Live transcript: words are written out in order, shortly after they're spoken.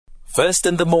First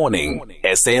in the morning,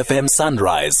 SAFM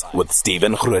Sunrise with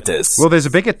Stephen Grootes. Well, there's a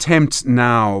big attempt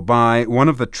now by one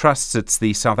of the trusts, it's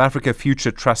the South Africa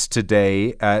Future Trust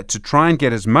today, to try and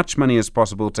get as much money as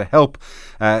possible to help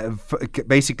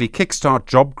basically kickstart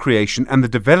job creation and the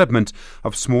development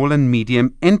of small and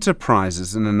medium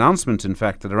enterprises. An announcement, in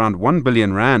fact, that around 1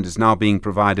 billion rand is now being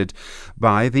provided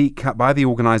by the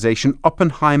organization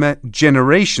Oppenheimer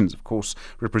Generations, of course,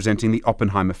 representing the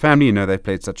Oppenheimer family. You know, they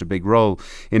played such a big role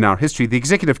in our history. The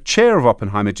executive chair of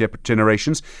Oppenheimer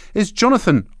Generations is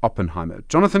Jonathan Oppenheimer.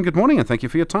 Jonathan, good morning, and thank you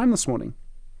for your time this morning.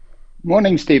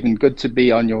 Morning, Stephen. Good to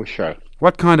be on your show.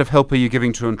 What kind of help are you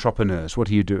giving to entrepreneurs?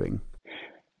 What are you doing?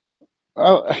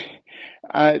 Oh,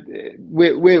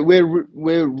 we're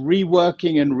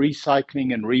reworking and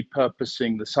recycling and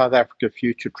repurposing the South Africa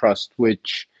Future Trust,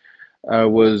 which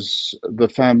was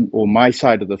my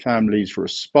side of the family's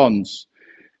response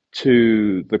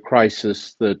to the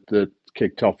crisis that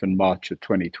kicked off in March of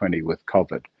 2020 with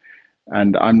COVID.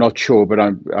 And I'm not sure, but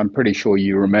I'm pretty sure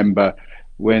you remember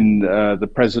when the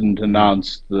president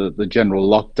announced the general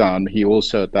lockdown. He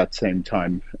also at that same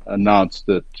time announced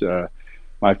that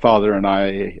my father and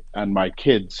I and my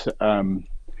kids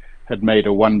had made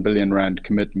a 1 billion rand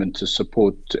commitment to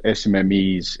support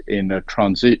SMMEs in a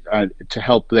transit to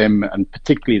help them, and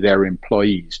particularly their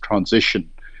employees, transition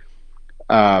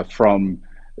from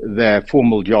their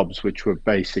formal jobs, which were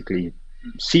basically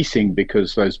ceasing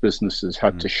because those businesses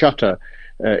had to shutter,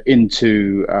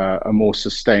 into a more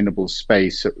sustainable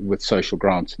space with social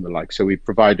grants and the like. So we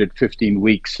provided 15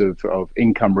 weeks of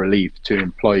income relief to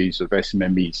employees of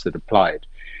SMMEs that applied.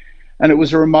 And it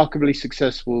was a remarkably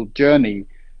successful journey.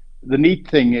 The neat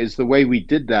thing is the way we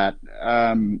did that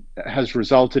has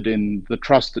resulted in the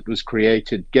trust that was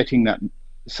created getting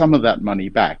some of that money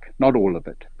back, not all of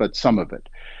it, but some of it.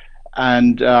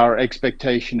 And our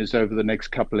expectation is over the next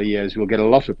couple of years, we'll get a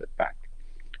lot of it back.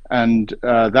 And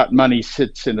that money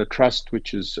sits in a trust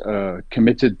which is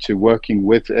committed to working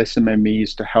with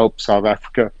SMMEs to help South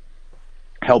Africa,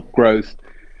 help growth.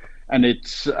 And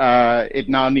it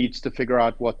now needs to figure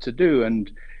out what to do. And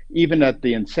even at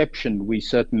the inception, we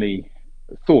certainly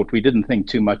thought, we didn't think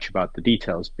too much about the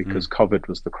details because COVID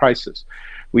was the crisis.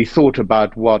 We thought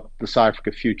about what the South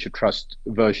Africa Future Trust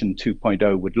version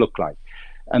 2.0 would look like.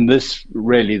 And this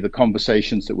really, the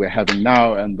conversations that we're having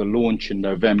now and the launch in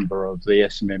November of the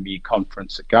SMME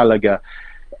conference at Gallagher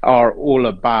are all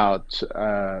about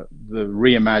the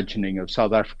reimagining of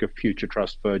South Africa Future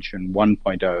Trust version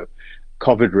 1.0,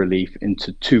 COVID relief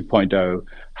into 2.0.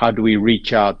 How do we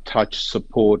reach out, touch,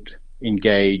 support,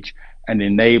 engage, and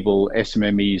enable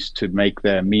SMMEs to make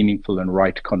their meaningful and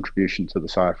right contribution to the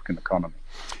South African economy?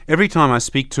 Every time I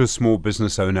speak to a small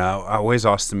business owner, I always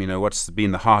ask them, what's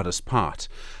been the hardest part?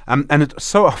 And it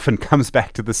so often comes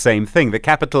back to the same thing, the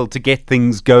capital to get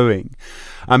things going.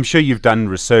 I'm sure you've done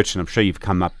research and I'm sure you've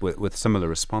come up with similar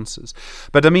responses.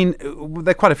 But there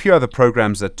are quite a few other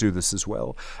programs that do this as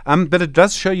well. But it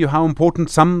does show you how important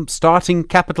some starting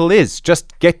capital is.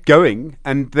 Just get going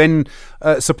and then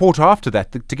support after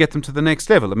that to get them to the next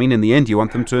level. In the end, you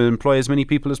want them to employ as many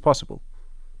people as possible.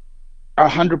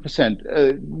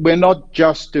 100%. We're not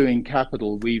just doing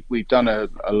capital. We've done a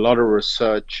lot of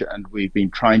research and we've been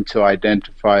trying to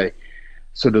identify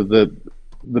sort of the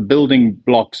building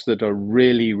blocks that are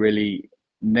really, really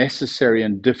necessary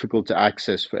and difficult to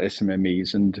access for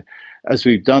SMMEs. And as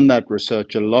we've done that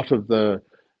research, a lot of the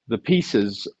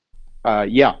pieces,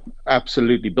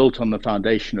 absolutely built on the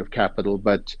foundation of capital,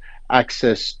 but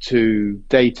access to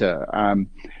data.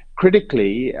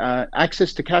 Critically,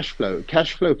 access to cash flow.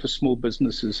 Cash flow for small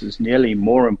businesses is nearly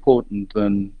more important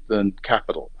than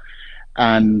capital.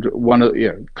 And one of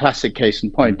classic case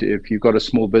in point, if you've got a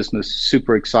small business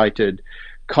super excited,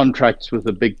 contracts with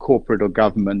a big corporate or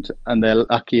government, and they're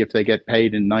lucky if they get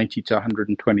paid in 90 to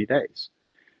 120 days.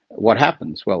 What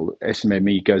happens? Well,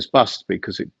 SMME goes bust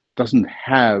because it doesn't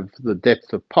have the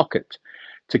depth of pocket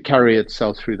to carry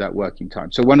itself through that working time.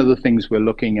 So one of the things we're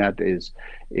looking at is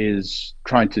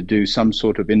trying to do some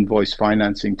sort of invoice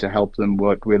financing to help them.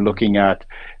 What we're looking at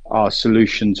are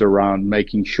solutions around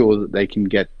making sure that they can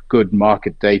get good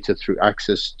market data through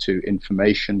access to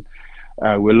information.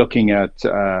 We're looking at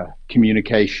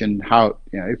communication, how,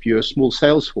 if you're a small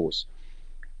sales force,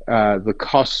 the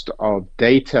cost of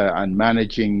data and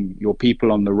managing your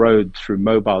people on the road through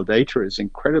mobile data is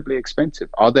incredibly expensive.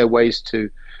 Are there ways to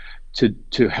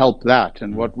help that?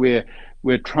 And what we're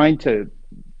trying to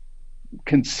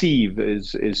conceive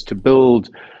is to build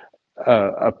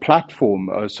a platform,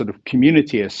 a sort of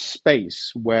community, a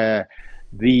space where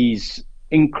these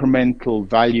incremental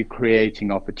value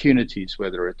creating opportunities,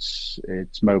 whether it's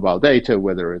mobile data,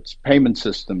 whether it's payment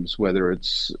systems, whether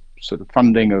it's sort of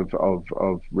funding of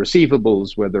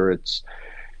receivables, whether it's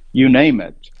you name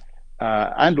it,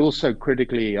 and also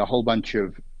critically a whole bunch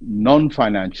of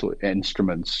non-financial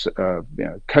instruments,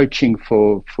 coaching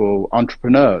for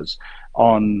entrepreneurs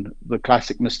on the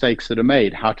classic mistakes that are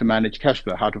made, how to manage cash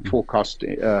flow, how to forecast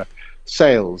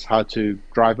sales, how to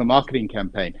drive a marketing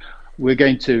campaign. We're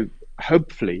going to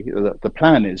hopefully, the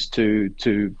plan is to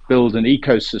build an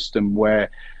ecosystem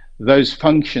where those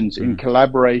functions in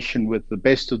collaboration with the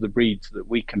best of the breeds that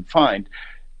we can find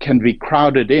can be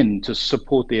crowded in to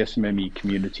support the SMME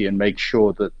community and make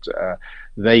sure that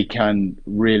they can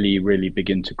really, really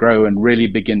begin to grow and really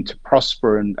begin to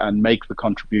prosper and make the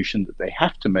contribution that they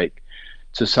have to make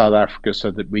to South Africa so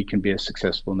that we can be a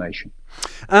successful nation.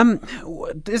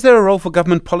 Is there a role for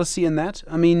government policy in that?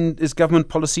 I mean, is government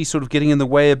policy sort of getting in the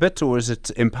way a bit, or is it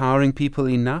empowering people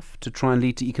enough to try and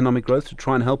lead to economic growth, to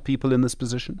try and help people in this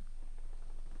position?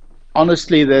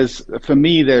 Honestly, for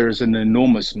me, there is an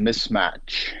enormous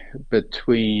mismatch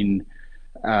between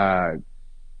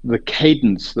the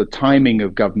cadence, the timing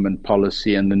of government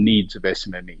policy and the needs of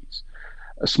SMMEs.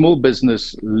 A small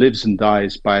business lives and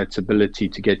dies by its ability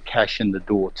to get cash in the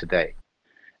door today.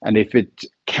 And if it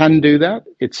can do that,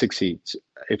 it succeeds.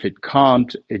 If it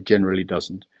can't, it generally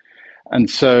doesn't. And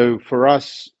so for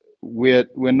us, we're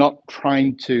not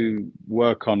trying to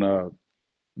work on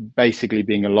basically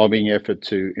being a lobbying effort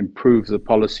to improve the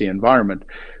policy environment.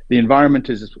 The environment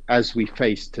is as we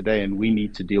face today, and we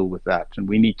need to deal with that. And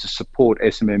we need to support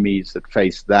SMMEs that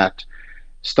face that,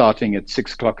 starting at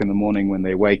 6 o'clock in the morning when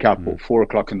they wake up, or 4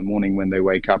 o'clock in the morning when they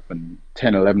wake up, and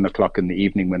 10, 11 o'clock in the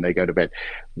evening when they go to bed.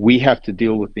 We have to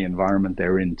deal with the environment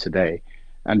they're in today.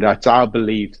 And that's our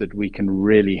belief that we can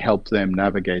really help them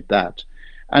navigate that.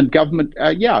 And government,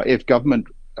 if government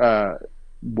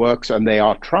works, and they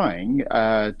are trying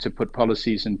to put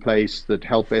policies in place that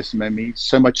help SMMEs,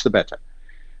 so much the better.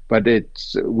 But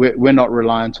we're not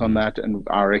reliant on that, and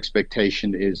our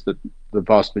expectation is that the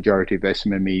vast majority of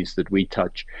SMMEs that we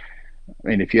touch, I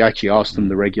mean, if you actually ask them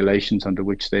the regulations under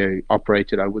which they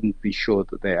operated, I wouldn't be sure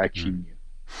that they actually knew.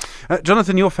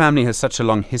 Jonathan, your family has such a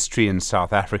long history in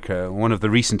South Africa. One of the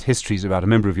recent histories about a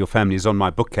member of your family is on my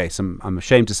bookcase. I'm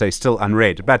ashamed to say still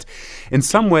unread. But in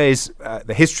some ways,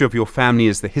 the history of your family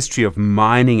is the history of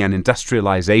mining and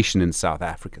industrialization in South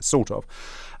Africa, sort of.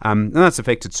 And that's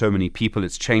affected so many people.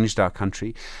 It's changed our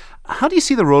country. How do you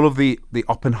see the role of the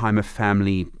Oppenheimer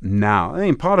family now? I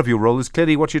mean, part of your role is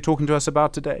clearly what you're talking to us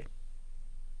about today.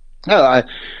 Well,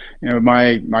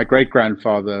 my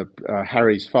great-grandfather,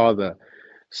 Harry's father,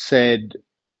 said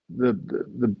I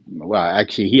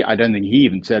don't think he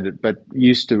even said it, but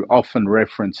used to often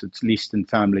reference, at least in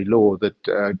family law,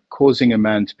 that causing a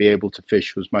man to be able to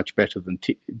fish was much better than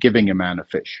giving a man a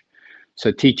fish.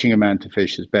 So teaching a man to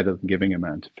fish is better than giving a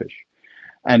man to fish.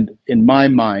 And in my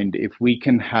mind, if we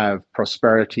can have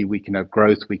prosperity, we can have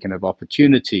growth, we can have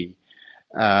opportunity,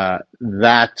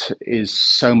 that is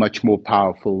so much more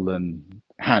powerful than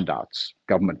handouts,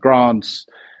 government grants,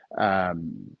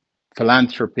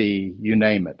 philanthropy, you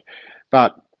name it.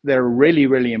 But there are really,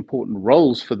 really important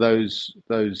roles for those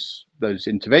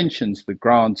interventions, the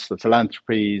grants, the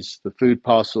philanthropies, the food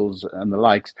parcels, and the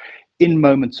likes, in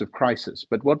moments of crisis.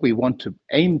 But what we want to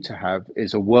aim to have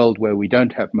is a world where we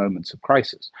don't have moments of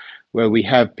crisis, where we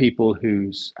have people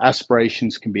whose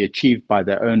aspirations can be achieved by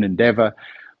their own endeavor,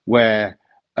 where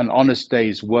an honest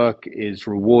day's work is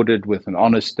rewarded with an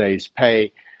honest day's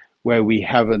pay, where we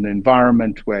have an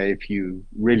environment where if you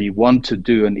really want to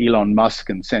do an Elon Musk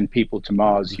and send people to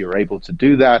Mars, you're able to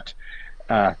do that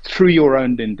through your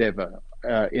own endeavor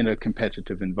in a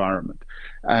competitive environment.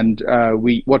 And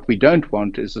what we don't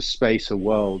want is a space, a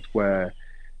world where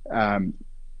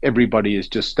everybody is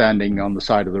just standing on the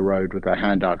side of the road with their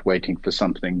hand out waiting for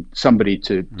somebody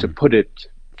to put it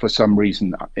for some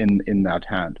reason in that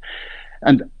hand.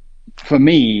 And for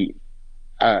me,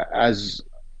 as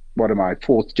what am I,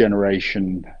 fourth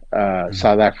generation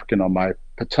South African on my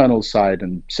paternal side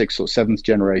and sixth or seventh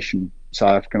generation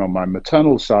South African on my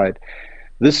maternal side,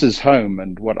 this is home.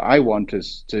 And what I want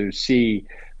is to see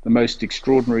the most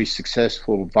extraordinary,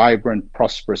 successful, vibrant,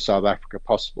 prosperous South Africa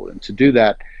possible. And to do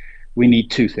that, we need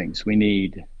two things. We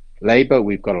need labor.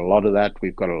 We've got a lot of that.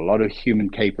 We've got a lot of human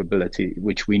capability,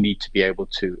 which we need to be able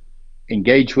to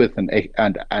engage with and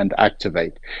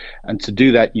activate. And to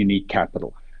do that, you need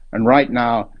capital. And right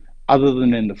now, other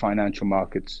than in the financial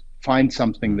markets, find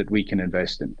something that we can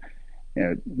invest in.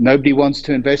 Nobody wants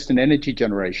to invest in energy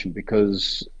generation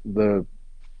because the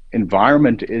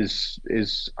environment is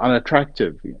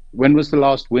unattractive. When was the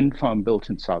last wind farm built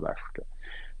in South Africa?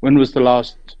 When was the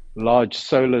last large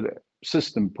solar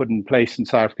system put in place in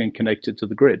South Africa and connected to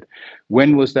the grid?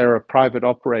 When was there a private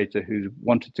operator who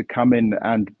wanted to come in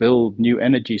and build new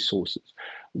energy sources?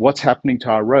 What's happening to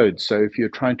our roads? So if you're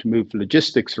trying to move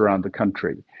logistics around the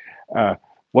country,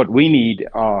 what we need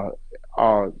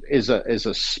is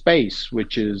a space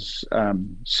which is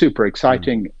super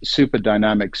exciting, super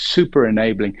dynamic, super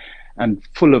enabling, and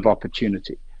full of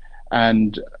opportunity.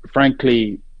 And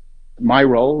frankly, my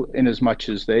role, in as much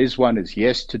as there is one, is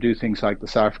yes, to do things like the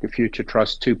South Africa Future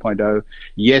Trust 2.0,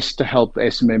 yes, to help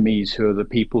SMMEs, who are the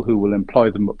people who will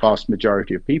employ the vast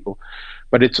majority of people.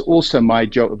 But it's also my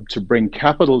job to bring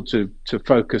capital to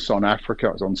focus on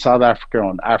Africa, on South Africa,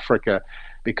 on Africa,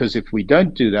 because if we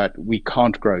don't do that, we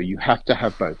can't grow. You have to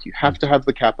have both. You have to have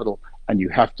the capital and you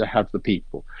have to have the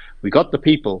people. We got the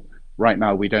people. Right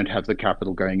now, we don't have the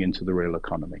capital going into the real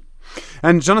economy.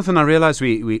 And Jonathan, I realize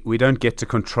we don't get to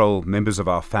control members of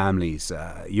our families.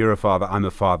 You're a father, I'm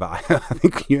a father. I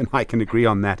think you and I can agree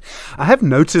on that. I have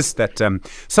noticed that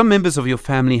some members of your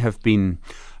family have been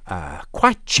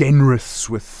quite generous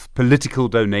with political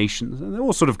donations. And they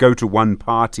all sort of go to one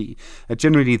party,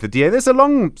 generally the DA. There's a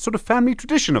long sort of family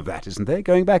tradition of that, isn't there,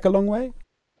 going back a long way?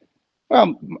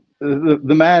 Well,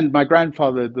 the man, my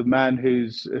grandfather, the man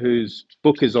whose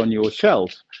book is on your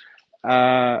shelf,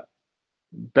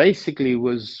 basically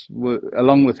was,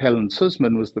 along with Helen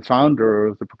Suzman, was the founder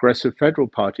of the Progressive Federal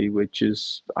Party, which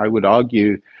is, I would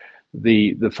argue,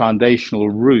 the foundational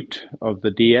root of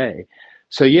the DA.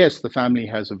 So yes, the family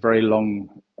has a very long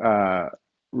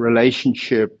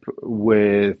relationship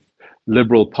with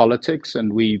liberal politics,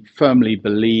 and we firmly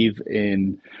believe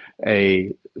in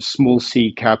a small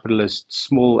c capitalist,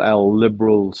 small l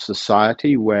liberal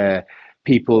society where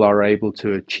people are able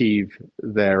to achieve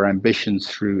their ambitions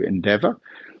through endeavor.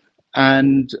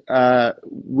 And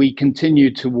we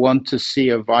continue to want to see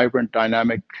a vibrant,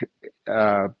 dynamic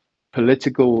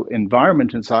political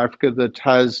environment in South Africa that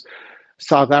has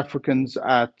South Africans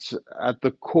at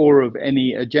the core of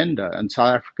any agenda, and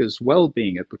South Africa's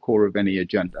well-being at the core of any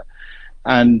agenda.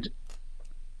 And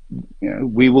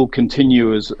we will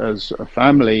continue as a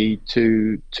family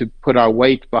to put our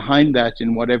weight behind that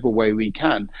in whatever way we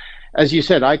can. As you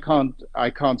said, I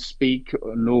can't speak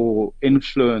nor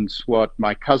influence what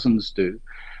my cousins do,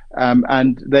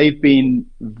 and they've been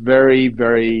very,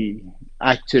 very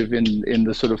active in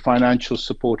the sort of financial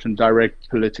support and direct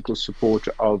political support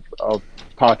of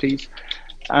parties,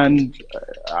 and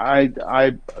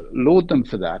I laud them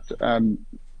for that.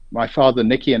 My father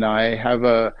Nicky and I have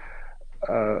a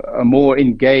more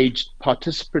engaged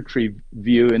participatory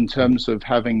view in terms of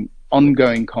having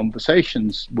ongoing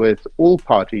conversations with all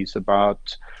parties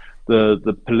about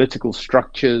the political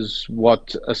structures,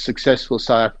 what a successful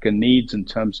South Africa needs in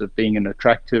terms of being an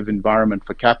attractive environment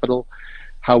for capital,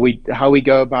 how we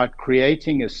go about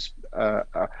creating a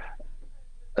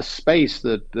space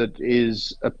that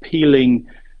is appealing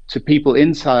to people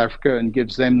in South Africa and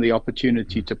gives them the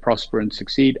opportunity to prosper and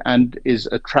succeed, and is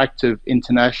attractive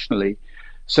internationally,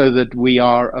 so that we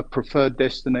are a preferred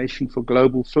destination for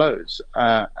global flows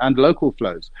and local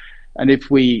flows. And if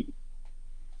we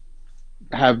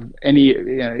have any,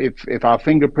 if our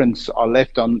fingerprints are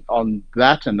left on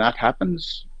that, and that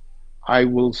happens, I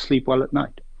will sleep well at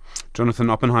night. Jonathan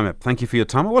Oppenheimer, thank you for your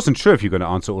time. I wasn't sure if you were going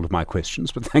to answer all of my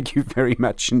questions, but thank you very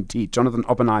much indeed. Jonathan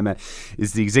Oppenheimer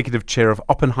is the Executive Chair of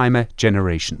Oppenheimer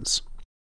Generations.